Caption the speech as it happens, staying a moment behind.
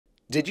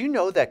Did you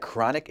know that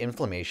chronic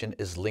inflammation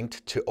is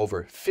linked to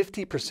over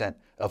 50%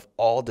 of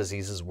all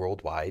diseases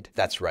worldwide?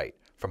 That's right,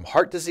 from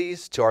heart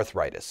disease to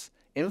arthritis,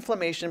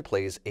 inflammation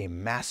plays a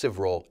massive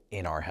role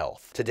in our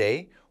health.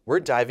 Today, we're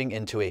diving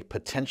into a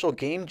potential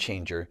game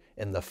changer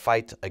in the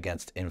fight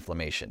against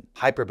inflammation,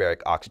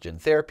 hyperbaric oxygen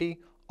therapy,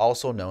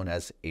 also known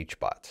as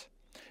HBOT.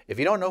 If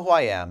you don't know who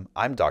I am,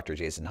 I'm Dr.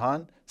 Jason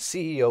Han,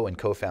 CEO and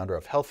co-founder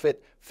of HealthFit,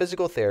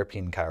 Physical Therapy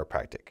and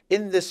Chiropractic.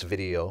 In this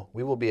video,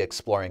 we will be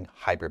exploring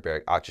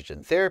hyperbaric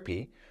oxygen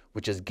therapy,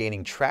 which is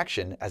gaining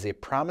traction as a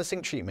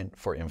promising treatment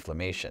for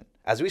inflammation.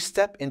 As we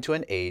step into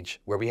an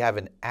age where we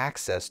have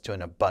access to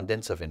an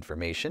abundance of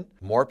information,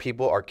 more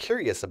people are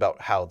curious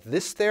about how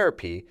this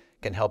therapy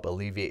can help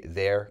alleviate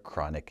their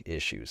chronic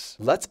issues.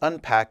 Let's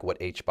unpack what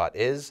HBOT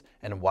is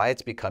and why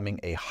it's becoming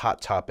a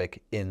hot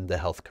topic in the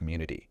health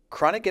community.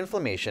 Chronic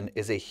inflammation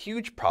is a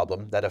huge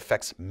problem that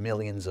affects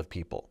millions of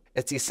people.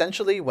 It's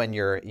essentially when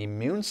your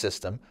immune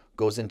system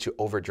goes into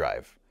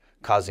overdrive,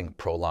 causing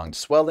prolonged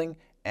swelling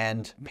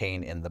and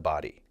pain in the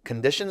body.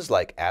 Conditions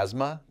like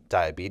asthma,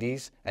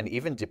 diabetes, and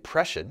even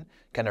depression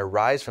can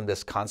arise from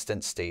this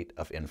constant state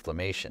of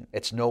inflammation.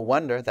 It's no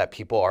wonder that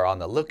people are on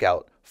the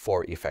lookout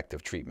for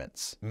effective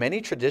treatments.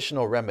 Many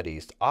traditional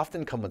remedies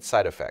often come with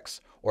side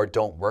effects or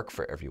don't work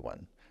for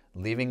everyone,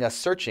 leaving us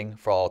searching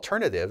for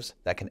alternatives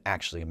that can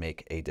actually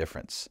make a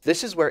difference.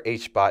 This is where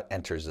HBOT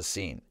enters the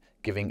scene,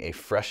 giving a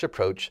fresh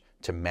approach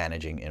to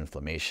managing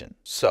inflammation.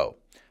 So,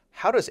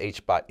 how does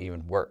HBOT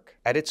even work?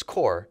 At its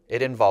core,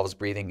 it involves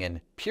breathing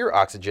in pure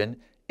oxygen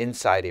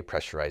inside a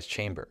pressurized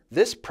chamber.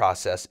 This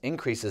process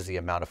increases the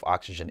amount of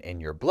oxygen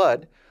in your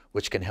blood,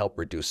 which can help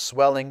reduce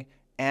swelling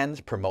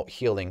and promote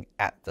healing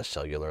at the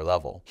cellular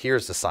level.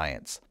 Here's the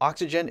science.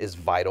 Oxygen is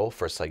vital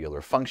for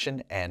cellular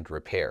function and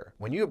repair.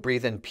 When you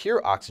breathe in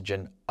pure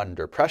oxygen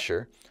under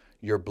pressure,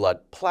 your blood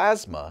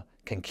plasma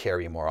can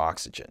carry more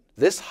oxygen.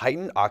 This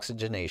heightened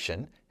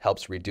oxygenation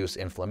helps reduce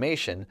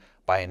inflammation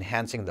by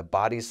enhancing the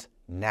body's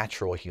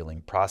natural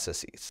healing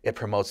processes. It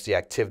promotes the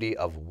activity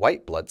of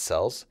white blood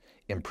cells,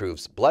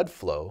 improves blood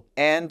flow,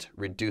 and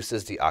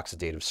reduces the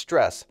oxidative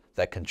stress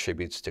that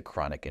contributes to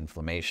chronic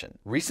inflammation.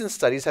 Recent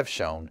studies have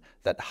shown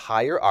that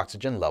higher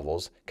oxygen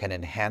levels can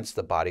enhance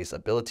the body's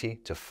ability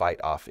to fight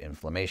off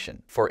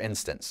inflammation. For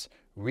instance,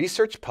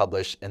 research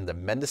published in the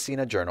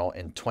Medicina Journal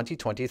in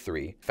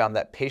 2023 found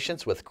that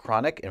patients with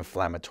chronic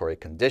inflammatory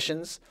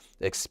conditions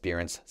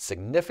experience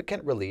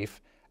significant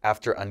relief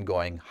after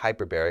undergoing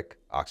hyperbaric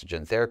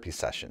oxygen therapy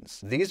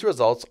sessions. These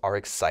results are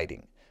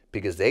exciting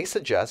because they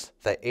suggest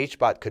that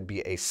HBOT could be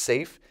a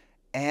safe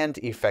and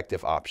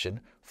effective option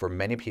for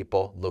many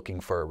people looking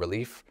for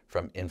relief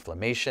from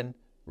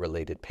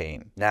inflammation-related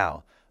pain.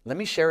 Now, let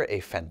me share a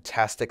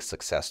fantastic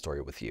success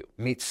story with you.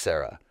 Meet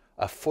Sarah,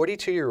 a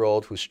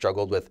 42-year-old who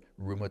struggled with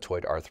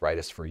rheumatoid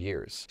arthritis for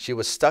years. She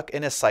was stuck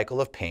in a cycle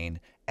of pain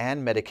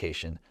and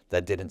medication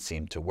that didn't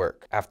seem to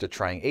work. After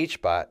trying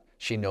HBOT,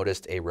 she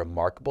noticed a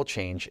remarkable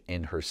change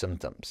in her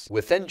symptoms.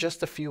 Within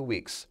just a few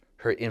weeks,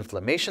 her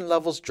inflammation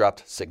levels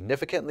dropped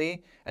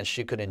significantly and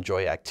she could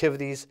enjoy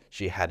activities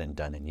she hadn't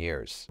done in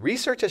years.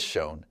 Research has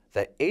shown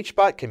that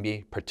HBOT can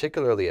be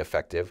particularly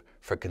effective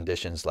for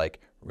conditions like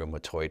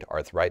rheumatoid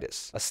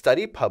arthritis. A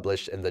study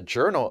published in the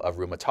Journal of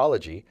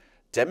Rheumatology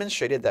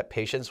demonstrated that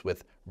patients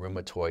with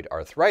rheumatoid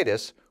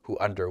arthritis who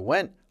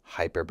underwent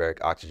hyperbaric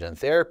oxygen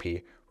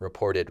therapy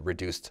reported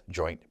reduced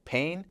joint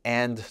pain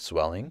and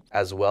swelling,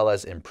 as well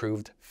as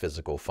improved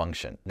physical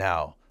function.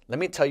 Now, let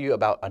me tell you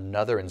about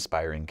another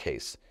inspiring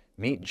case.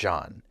 Meet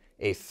John,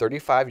 a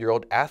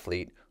 35-year-old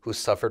athlete who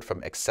suffered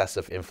from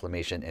excessive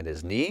inflammation in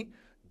his knee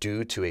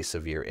due to a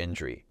severe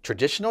injury.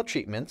 Traditional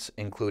treatments,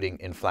 including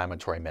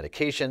inflammatory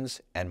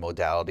medications and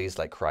modalities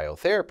like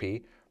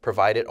cryotherapy,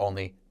 provided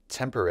only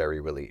temporary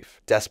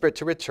relief. Desperate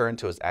to return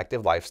to his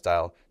active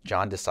lifestyle,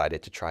 John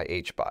decided to try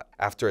HBOT.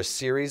 After a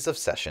series of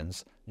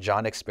sessions,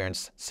 John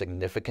experienced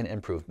significant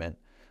improvement.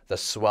 The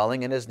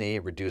swelling in his knee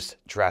reduced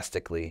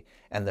drastically,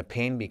 and the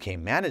pain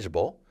became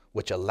manageable,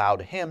 which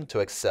allowed him to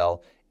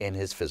excel in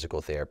his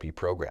physical therapy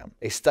program.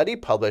 A study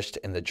published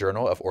in the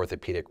Journal of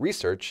Orthopedic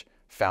Research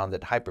found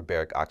that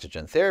hyperbaric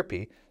oxygen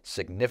therapy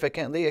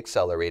significantly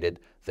accelerated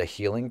the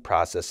healing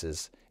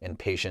processes in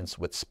patients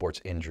with sports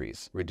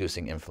injuries,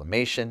 reducing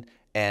inflammation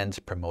and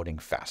promoting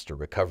faster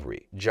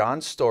recovery.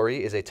 John's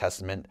story is a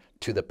testament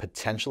to the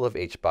potential of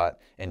HBOT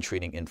in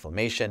treating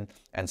inflammation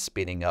and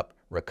speeding up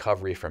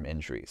recovery from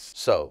injuries.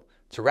 So,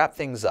 to wrap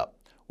things up,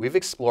 we've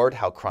explored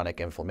how chronic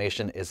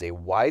inflammation is a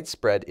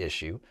widespread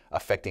issue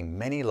affecting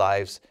many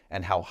lives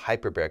and how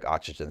hyperbaric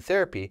oxygen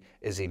therapy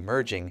is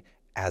emerging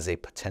as a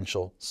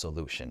potential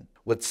solution.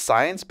 With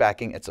science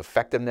backing its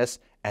effectiveness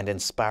and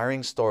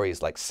inspiring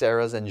stories like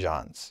Sarah's and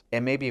John's, it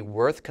may be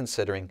worth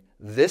considering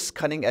this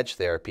cutting-edge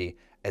therapy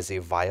as a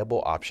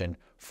viable option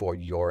for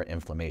your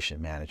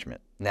inflammation management.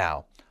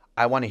 Now,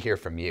 I want to hear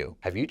from you.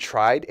 Have you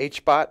tried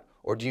HBOT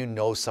or do you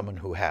know someone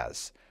who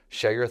has?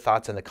 Share your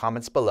thoughts in the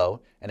comments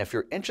below, and if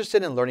you're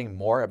interested in learning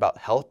more about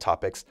health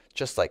topics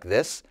just like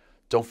this,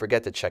 don't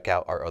forget to check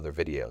out our other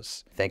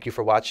videos. Thank you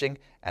for watching,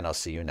 and I'll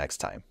see you next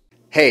time.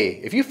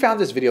 Hey, if you found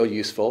this video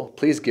useful,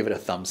 please give it a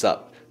thumbs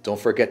up. Don't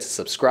forget to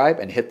subscribe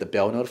and hit the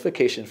bell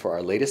notification for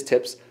our latest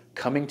tips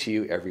coming to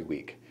you every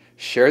week.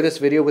 Share this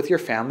video with your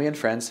family and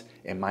friends.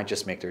 It might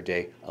just make their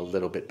day a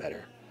little bit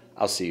better.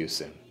 I'll see you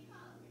soon.